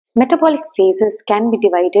Metabolic phases can be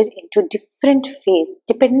divided into different phases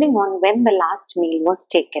depending on when the last meal was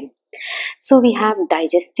taken. So we have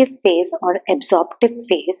digestive phase or absorptive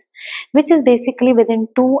phase, which is basically within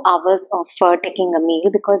 2 hours of taking a meal,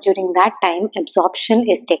 because during that time absorption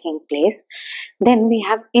is taking place. Then we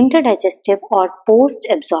have interdigestive or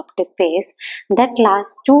post-absorptive phase that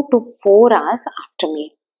lasts 2 to 4 hours after meal.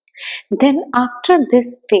 Then after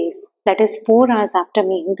this phase, that is 4 hours after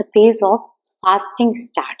meal, the phase of fasting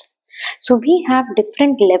starts. So we have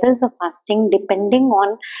different levels of fasting depending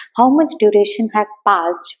on how much duration has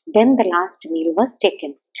passed when the last meal was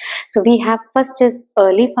taken. So we have first is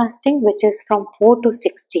early fasting, which is from 4 to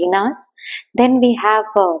 16 hours. Then we have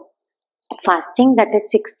fasting, that is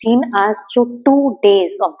 16 hours to 2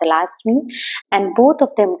 days of the last meal, and both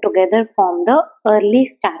of them together form the early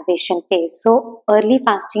starvation phase. So early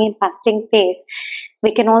fasting and fasting phase,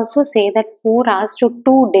 we can also say that 4 hours to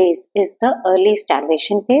 2 days is the early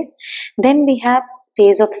starvation phase. Then we have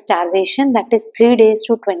phase of starvation, that is 3 days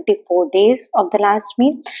to 24 days of the last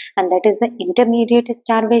meal, and that is the intermediate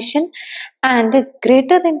starvation. And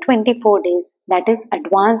greater than 24 days, that is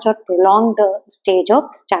advanced or prolonged the stage of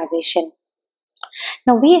starvation.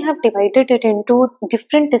 Now we have divided it into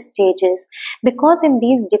different stages because in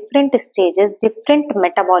these different stages different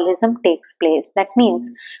metabolism takes place. That means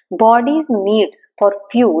body's needs for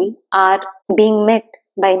fuel are being met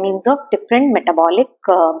by means of different metabolic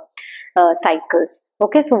cycles.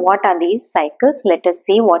 Okay, so what are these cycles? Let us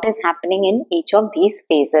see what is happening in each of these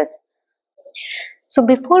phases. So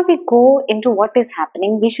before we go into what is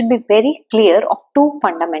happening, we should be very clear of two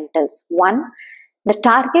fundamentals. One, the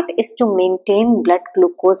target is to maintain blood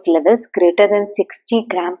glucose levels greater than 60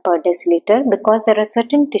 gram per deciliter, because there are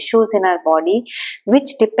certain tissues in our body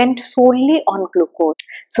which depend solely on glucose.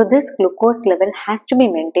 So this glucose level has to be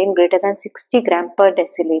maintained greater than 60 gram per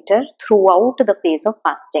deciliter throughout the phase of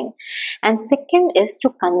fasting. And second is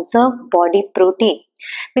to conserve body protein,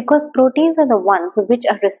 because proteins are the ones which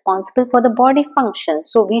are responsible for the body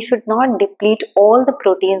functions. So we should not deplete all the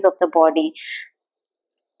proteins of the body.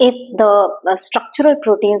 If the structural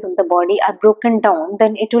proteins of the body are broken down,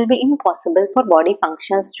 then it will be impossible for body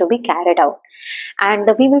functions to be carried out. And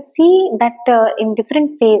we will see that in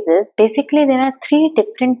different phases, basically there are three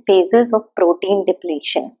different phases of protein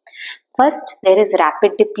depletion. First, there is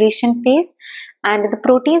rapid depletion phase, and the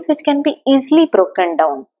proteins which can be easily broken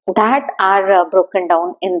down, that are broken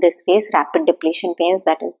down in this phase, rapid depletion phase,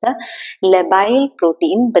 that is the labile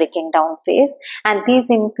protein breaking down phase. And these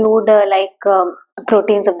include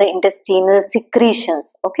proteins of the intestinal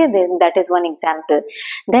secretions. Okay, then that is one example.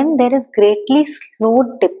 Then there is greatly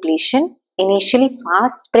slowed depletion, initially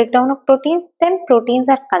fast breakdown of proteins, then proteins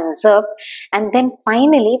are conserved, and then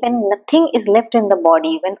finally when nothing is left in the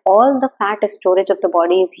body, when all the fat storage of the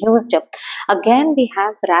body is used up, again we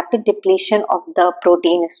have rapid depletion of the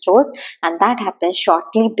protein stores, and that happens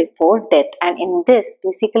shortly before death. And in this,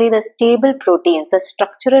 basically the stable proteins, the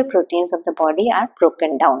structural proteins of the body are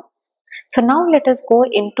broken down. So now let us go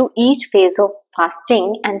into each phase of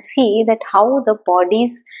fasting and see that how the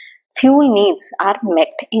body's fuel needs are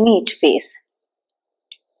met in each phase.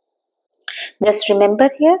 Just remember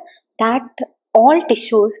here that all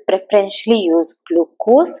tissues preferentially use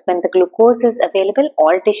glucose. When the glucose is available,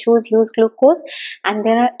 all tissues use glucose, and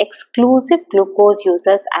there are exclusive glucose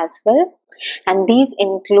users as well. And these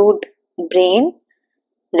include brain,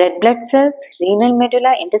 red blood cells, renal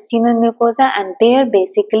medulla, intestinal mucosa, and there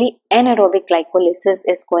basically anaerobic glycolysis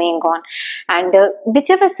is going on. And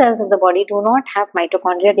whichever cells of the body do not have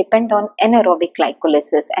mitochondria depend on anaerobic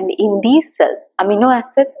glycolysis. And in these cells, amino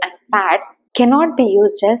acids and fats cannot be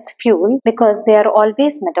used as fuel because they are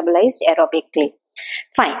always metabolized aerobically.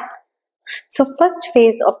 Fine. So first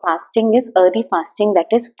phase of fasting is early fasting, that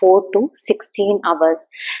is 4 to 16 hours.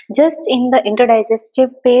 Just in the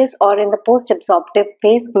interdigestive phase or in the post-absorptive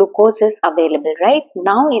phase, glucose is available, right?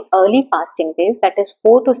 Now in early fasting phase, that is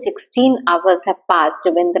 4 to 16 hours have passed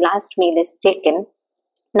when the last meal is taken.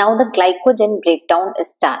 Now the glycogen breakdown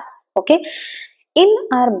starts, okay? In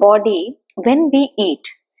our body, when we eat,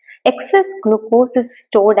 excess glucose is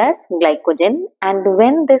stored as glycogen, and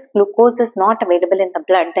when this glucose is not available in the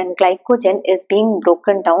blood, then glycogen is being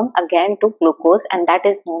broken down again to glucose, and that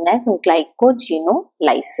is known as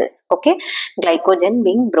glycogenolysis. Okay, glycogen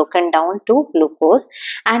being broken down to glucose,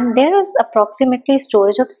 and there is approximately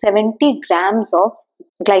storage of 70 grams of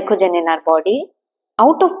glycogen in our body,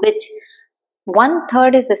 out of which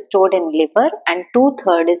 1/3 is stored in liver and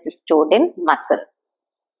 2/3 is stored in muscle.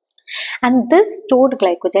 And this stored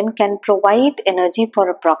glycogen can provide energy for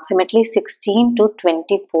approximately 16 to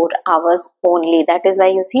 24 hours only. That is why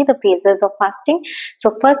you see the phases of fasting.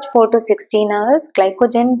 So first 4 to 16 hours,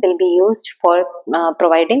 glycogen will be used for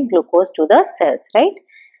providing glucose to the cells, right?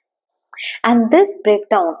 And this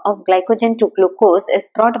breakdown of glycogen to glucose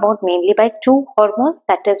is brought about mainly by two hormones.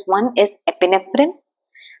 That is, one is epinephrine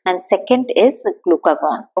and second is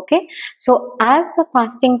glucagon. Okay, so as the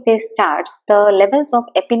fasting phase starts, the levels of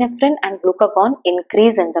epinephrine and glucagon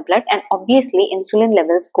increase in the blood, and obviously insulin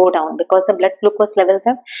levels go down because the blood glucose levels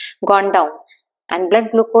have gone down, and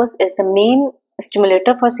blood glucose is the main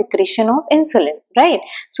stimulator for secretion of insulin, right?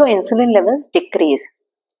 So insulin levels decrease,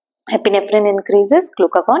 epinephrine increases,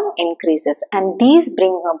 glucagon increases, and these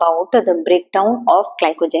bring about the breakdown of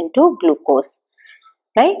glycogen to glucose,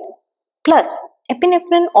 right? Plus,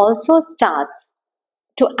 epinephrine also starts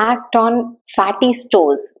to act on fatty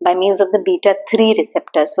stores by means of the beta 3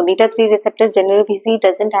 receptors. So, beta 3 receptors generally we see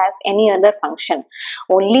doesn't have any other function.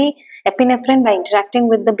 Only epinephrine, by interacting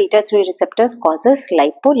with the beta 3 receptors, causes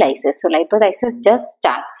lipolysis. So, lipolysis just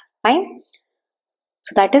starts, fine.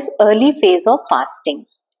 So, that is early phase of fasting.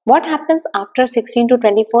 What happens after 16 to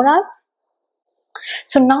 24 hours?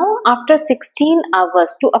 So, now after 16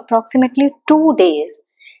 hours to approximately 2 days,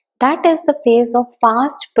 that is the phase of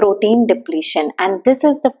fast protein depletion, and this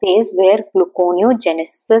is the phase where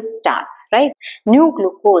gluconeogenesis starts, right? New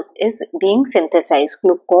glucose is being synthesized,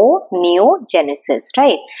 gluconeogenesis,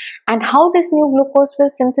 right? And how this new glucose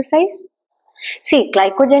will synthesize? See,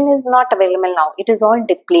 glycogen is not available now, it is all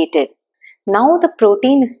depleted. Now the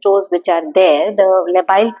protein stores which are there, the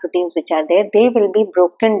labile proteins which are there, they will be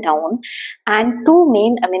broken down, and two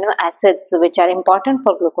main amino acids which are important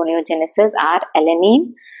for gluconeogenesis are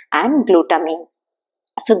alanine and glutamine.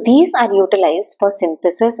 So these are utilized for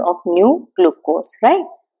synthesis of new glucose, right?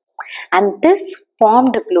 And this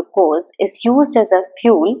formed glucose is used as a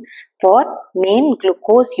fuel for main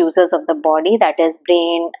glucose users of the body, that is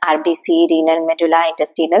brain, RBC, renal, medulla,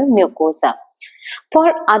 intestinal mucosa.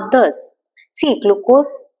 For others, see,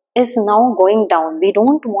 glucose is now going down. We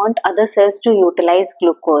don't want other cells to utilize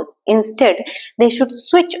glucose. Instead, they should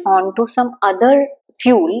switch on to some other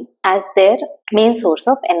fuel as their main source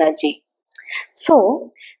of energy.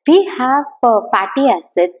 So, we have fatty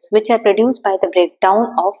acids which are produced by the breakdown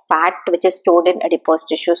of fat which is stored in adipose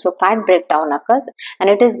tissue. So, fat breakdown occurs and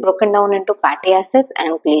it is broken down into fatty acids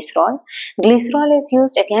and glycerol. Glycerol is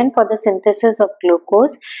used again for the synthesis of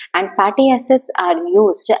glucose, and fatty acids are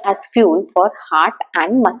used as fuel for heart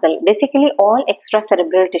and muscle. Basically, all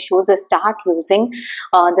extracerebral tissues start using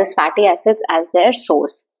this fatty acids as their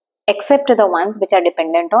source, except the ones which are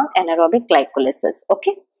dependent on anaerobic glycolysis.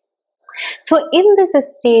 Okay. So in this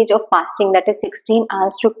stage of fasting, that is 16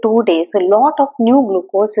 hours to 2 days, a lot of new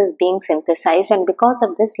glucose is being synthesized, and because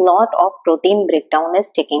of this, lot of protein breakdown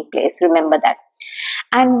is taking place. Remember that.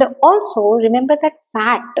 And also remember that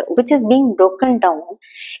fat which is being broken down,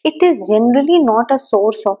 it is generally not a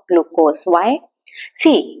source of glucose. Why?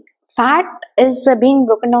 See, fat is being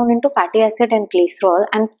broken down into fatty acid and glycerol,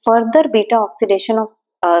 and further beta oxidation of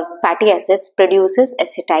fatty acids produces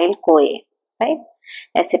acetyl CoA, right?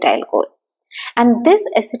 Acetyl CoA. And this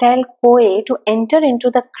acetyl CoA, to enter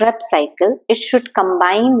into the Krebs cycle, it should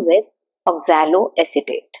combine with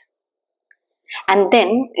oxaloacetate, and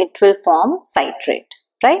then it will form citrate,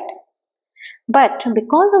 right? But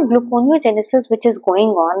because of gluconeogenesis which is going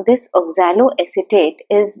on, this oxaloacetate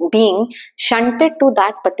is being shunted to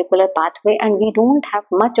that particular pathway, and we don't have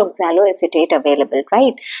much oxaloacetate available,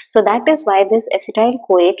 right? So that is why this acetyl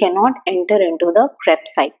CoA cannot enter into the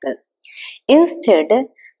Krebs cycle. Instead,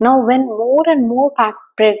 now when more and more fat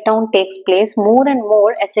breakdown takes place, more and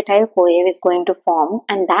more acetyl CoA is going to form,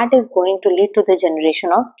 and that is going to lead to the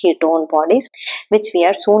generation of ketone bodies, which we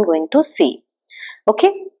are soon going to see.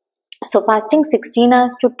 Okay, so fasting 16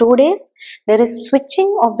 hours to 2 days, there is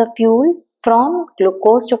switching of the fuel from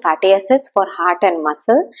glucose to fatty acids for heart and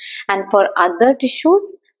muscle, and for other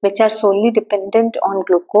tissues which are solely dependent on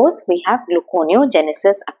glucose, we have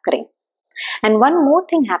gluconeogenesis occurring. And one more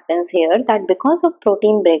thing happens here, that because of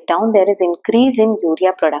protein breakdown, there is increase in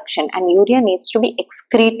urea production, and urea needs to be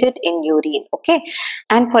excreted in urine. Okay,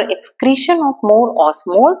 and for excretion of more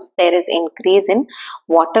osmoles, there is increase in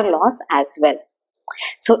water loss as well.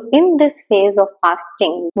 So in this phase of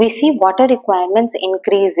fasting, we see water requirements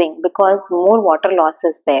increasing because more water loss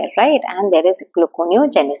is there, right? And there is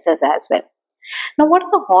gluconeogenesis as well. Now, what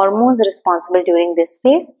are the hormones responsible during this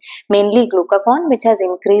phase? Mainly glucagon, which has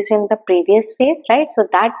increased in the previous phase, right? So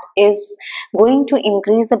that is going to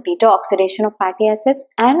increase the beta oxidation of fatty acids,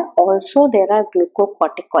 and also there are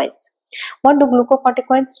glucocorticoids. What do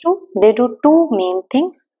glucocorticoids do? They do two main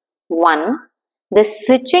things. One, the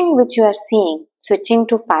switching which you are seeing, switching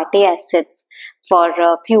to fatty acids for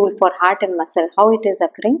fuel for heart and muscle, how it is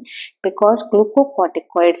occurring? Because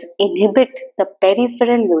glucocorticoids inhibit the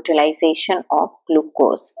peripheral utilization of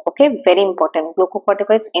glucose. Okay, very important.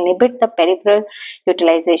 Glucocorticoids inhibit the peripheral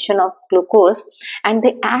utilization of glucose, and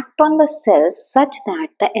they act on the cells such that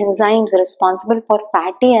the enzymes responsible for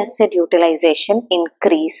fatty acid utilization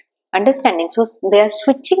increase. Understanding? So they are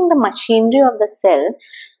switching the machinery of the cell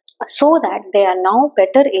so that they are now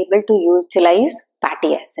better able to utilize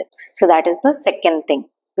fatty acid. So that is the second thing.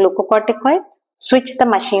 Glucocorticoids switch the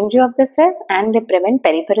machinery of the cells and they prevent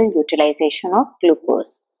peripheral utilization of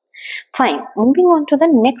glucose. Fine. Moving on to the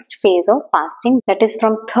next phase of fasting, that is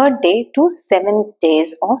from 3rd day to 7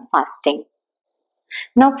 days of fasting.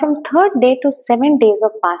 Now from 3rd day to 7 days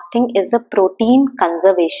of fasting is the protein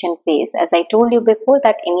conservation phase. As I told you before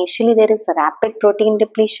that initially there is rapid protein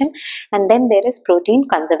depletion and then there is protein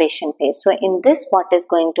conservation phase. So in this what is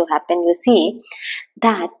going to happen, you see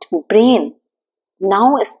that brain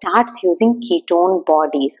now starts using ketone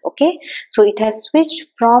bodies. Okay, so it has switched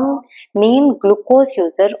from main glucose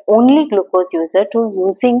user, only glucose user, to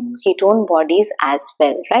using ketone bodies as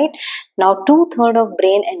well, right? Now 2/3 of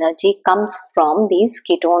brain energy comes from these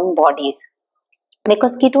ketone bodies,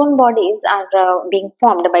 because ketone bodies are being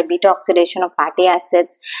formed by beta oxidation of fatty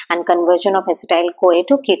acids and conversion of acetyl CoA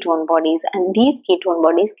to ketone bodies, and these ketone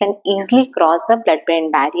bodies can easily cross the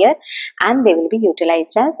blood-brain barrier and they will be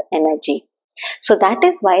utilized as energy. So that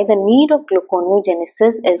is why the need of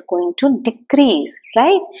gluconeogenesis is going to decrease,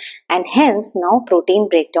 right? And hence now protein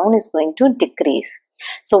breakdown is going to decrease.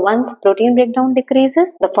 So once protein breakdown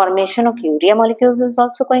decreases, the formation of urea molecules is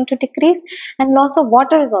also going to decrease and loss of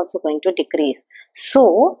water is also going to decrease.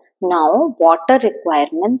 So now water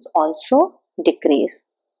requirements also decrease.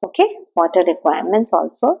 Okay, water requirements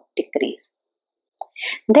also decrease.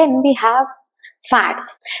 Then we have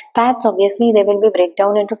fats. Fats, obviously they will be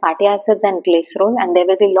breakdown into fatty acids and glycerol, and there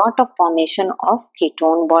will be lot of formation of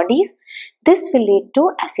ketone bodies. This will lead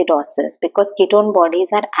to acidosis because ketone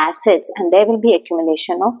bodies are acids and there will be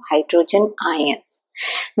accumulation of hydrogen ions.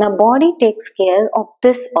 Now body takes care of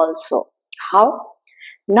this also. How?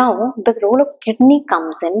 Now the role of kidney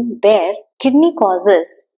comes in, where kidney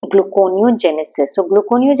causes gluconeogenesis. So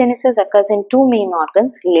gluconeogenesis occurs in two main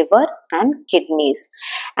organs, liver and kidneys.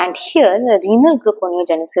 And here renal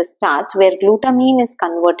gluconeogenesis starts, where glutamine is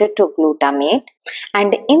converted to glutamate,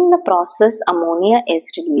 and in the process ammonia is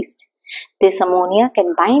released. This ammonia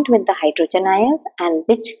can bind with the hydrogen ions and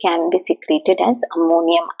which can be secreted as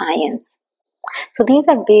ammonium ions. So these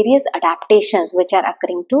are various adaptations which are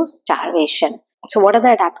occurring to starvation. So what are the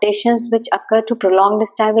adaptations which occur to prolonged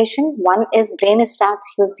starvation? One is brain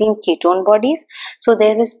starts using ketone bodies. So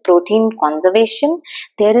there is protein conservation.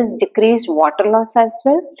 There is decreased water loss as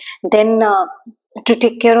well. Then to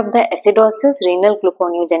take care of the acidosis, renal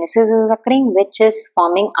gluconeogenesis is occurring, which is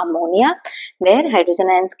forming ammonia, where hydrogen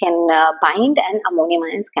ions can bind and ammonium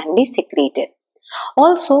ions can be secreted.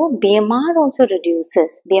 Also, BMR also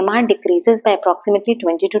reduces. BMR decreases by approximately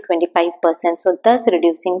 20 to 25%, so thus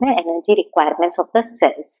reducing the energy requirements of the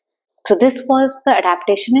cells. So this was the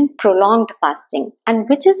adaptation in prolonged fasting. And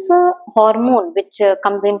which is a hormone which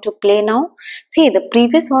comes into play now? See, the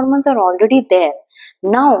previous hormones are already there.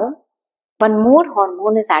 Now, one more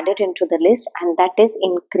hormone is added into the list, and that is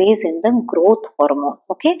increase in the growth hormone.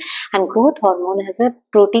 Okay, and growth hormone has a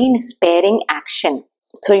protein sparing action.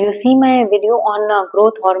 So you see my video on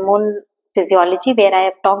growth hormone physiology, where I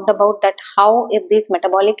have talked about that how if these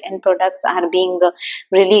metabolic end products are being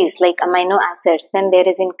released like amino acids, then there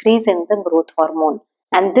is increase in the growth hormone.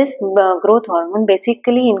 And this growth hormone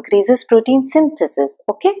basically increases protein synthesis.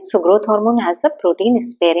 Okay, so growth hormone has the protein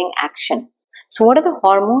sparing action. So what are the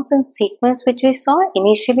hormones in sequence which we saw?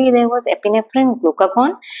 Initially there was epinephrine,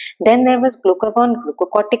 glucagon, then there was glucagon,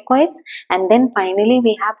 glucocorticoids, and then finally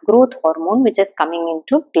we have growth hormone which is coming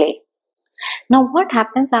into play. Now what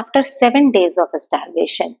happens after 7 days of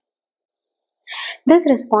starvation? This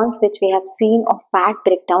response which we have seen of fat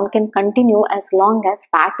breakdown can continue as long as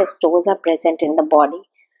fat stores are present in the body,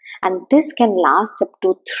 and this can last up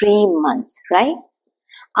to 3 months, right?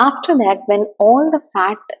 After that, when all the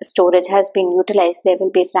fat storage has been utilized, there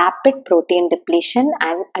will be rapid protein depletion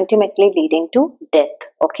and ultimately leading to death.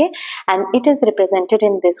 Okay, and it is represented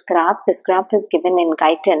in this graph. This graph is given in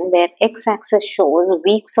Guyton, where x-axis shows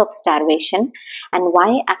weeks of starvation and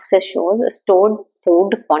y-axis shows stored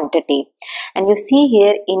food quantity. And you see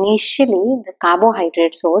here initially the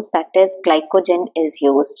carbohydrate source, that is glycogen, is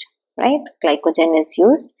used. Right, glycogen is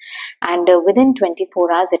used, and within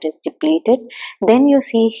 24 hours it is depleted. Then you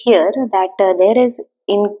see here that there is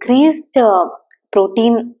increased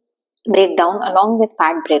protein breakdown along with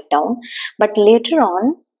fat breakdown, but later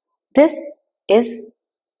on this is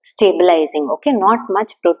stabilizing. Okay, not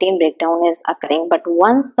much protein breakdown is occurring, but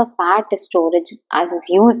once the fat storage is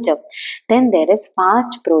used up, then there is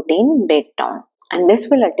fast protein breakdown, and this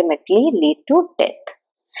will ultimately lead to death.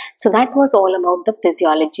 So that was all about the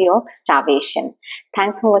physiology of starvation.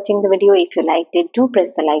 Thanks for watching the video. If you liked it, do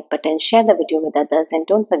press the like button, share the video with others, and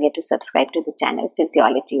don't forget to subscribe to the channel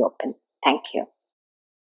Physiology Open. Thank you.